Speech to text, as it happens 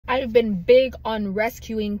I've been big on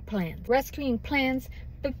rescuing plants. Rescuing plants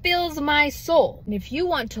fulfills my soul. And if you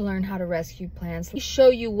want to learn how to rescue plants, let me show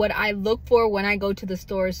you what I look for when I go to the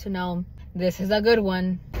stores to know this is a good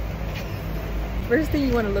one. First thing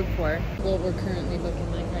you want to look for, what we're currently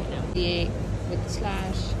looking like right now. The with the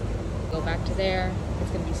slash, go back to there,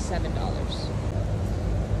 it's gonna be $7.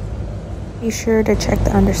 Be sure to check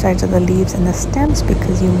the undersides of the leaves and the stems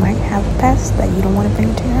because you might have pests that you don't want to bring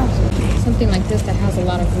into your house. Something like this that has a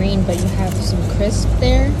lot of green but you have some crisp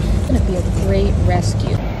there, it's gonna be a great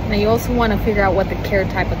rescue. Now you also want to figure out what the care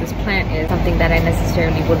type of this plant is, something that I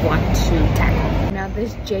necessarily would want to tackle. Now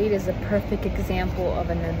this jade is a perfect example of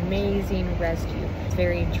an amazing rescue. It's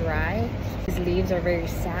very dry, his leaves are very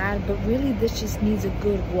sad, but really this just needs a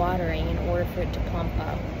good watering in order for it to plump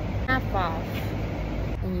up. Half off.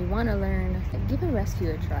 And you want to learn, give a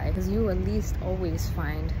rescue a try because you will at least always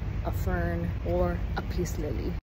find a fern or a peace lily.